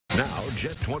Now,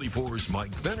 Jet 24's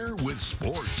Mike Venner with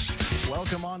sports.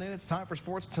 Welcome on in. It's time for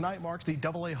sports. Tonight marks the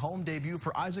AA home debut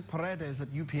for Isaac Paredes at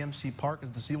UPMC Park as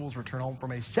the Seawolves return home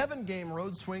from a 7-game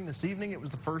road swing this evening. It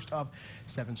was the first of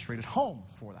 7 straight at home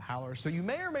for the Howlers. So you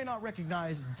may or may not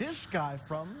recognize this guy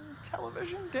from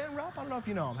television. Dan Ralph, I don't know if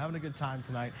you know him. Having a good time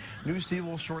tonight. New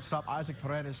Seawolves shortstop Isaac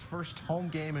Paredes, first home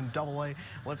game in AA.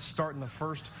 Let's start in the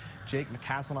first. Jake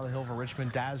McCaslin on the hill for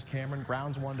Richmond. Daz Cameron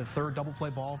grounds one to third. Double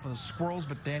play ball for the Squirrels,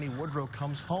 but Danny Woodrow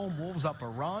comes home. Wolves up a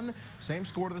run. Same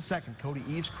score to the second. Cody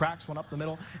Eves cracks one up the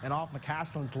middle and off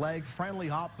McCaslin's leg. Friendly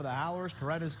hop for the Howlers.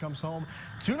 Paredes comes home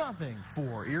 2-0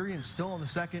 for Erie, and still in the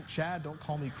second. Chad, don't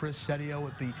call me Chris Setio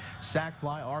with the sac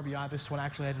fly. RBI. This one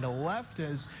actually heading to left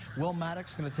as Will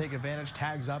Maddox going to take advantage.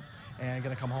 Tags up and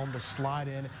going to come home to slide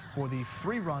in for the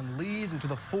 3-run lead into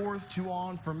the fourth. 2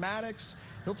 on for Maddox.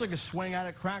 He'll take a swing at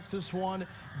it, cracks this one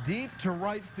deep to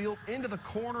right field into the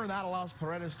corner. That allows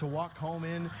Paredes to walk home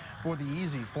in for the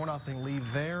easy 4-0 lead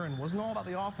there. And wasn't all about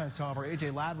the offense, however.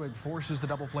 A.J. Ladwig forces the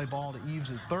double play ball to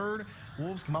Eves at third.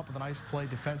 Wolves come up with a nice play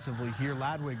defensively here.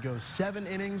 Ladwig goes 7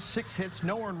 innings, 6 hits,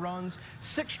 no earned runs,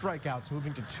 6 strikeouts,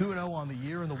 moving to 2-0 on the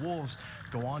year. And the Wolves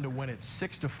go on to win it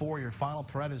 6-4. Your final.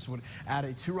 Paredes would add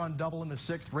a 2-run double in the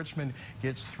 6th. Richmond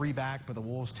gets 3 back, but the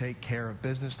Wolves take care of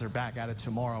business. They're back at it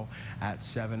tomorrow at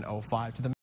 7:05. To the